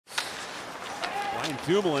Brian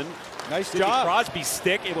Dumoulin, nice Sidney job. Crosby's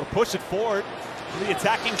stick, able to push it forward. The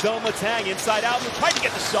attacking zone, Letang inside out, and trying to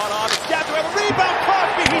get the shot off. It's down to a rebound.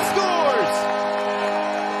 Crosby, he scores!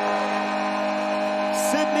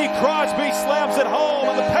 Sidney Crosby slams it home,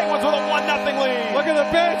 and the Penguins with a 1-0 lead. Look at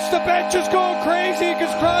the bench. The bench is going crazy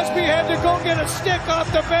because Crosby had to go get a stick off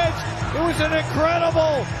the bench. It was an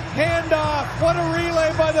incredible handoff. What a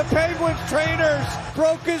relay by the Penguins trainers.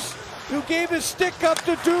 Who gave his stick up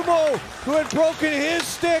to Dumo, who had broken his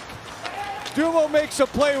stick. Dumo makes a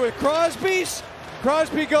play with Crosby's.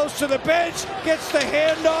 Crosby goes to the bench, gets the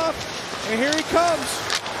handoff, and here he comes.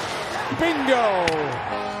 Bingo!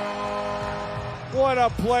 What a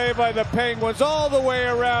play by the Penguins all the way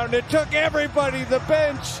around. It took everybody, the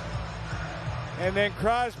bench, and then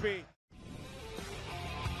Crosby.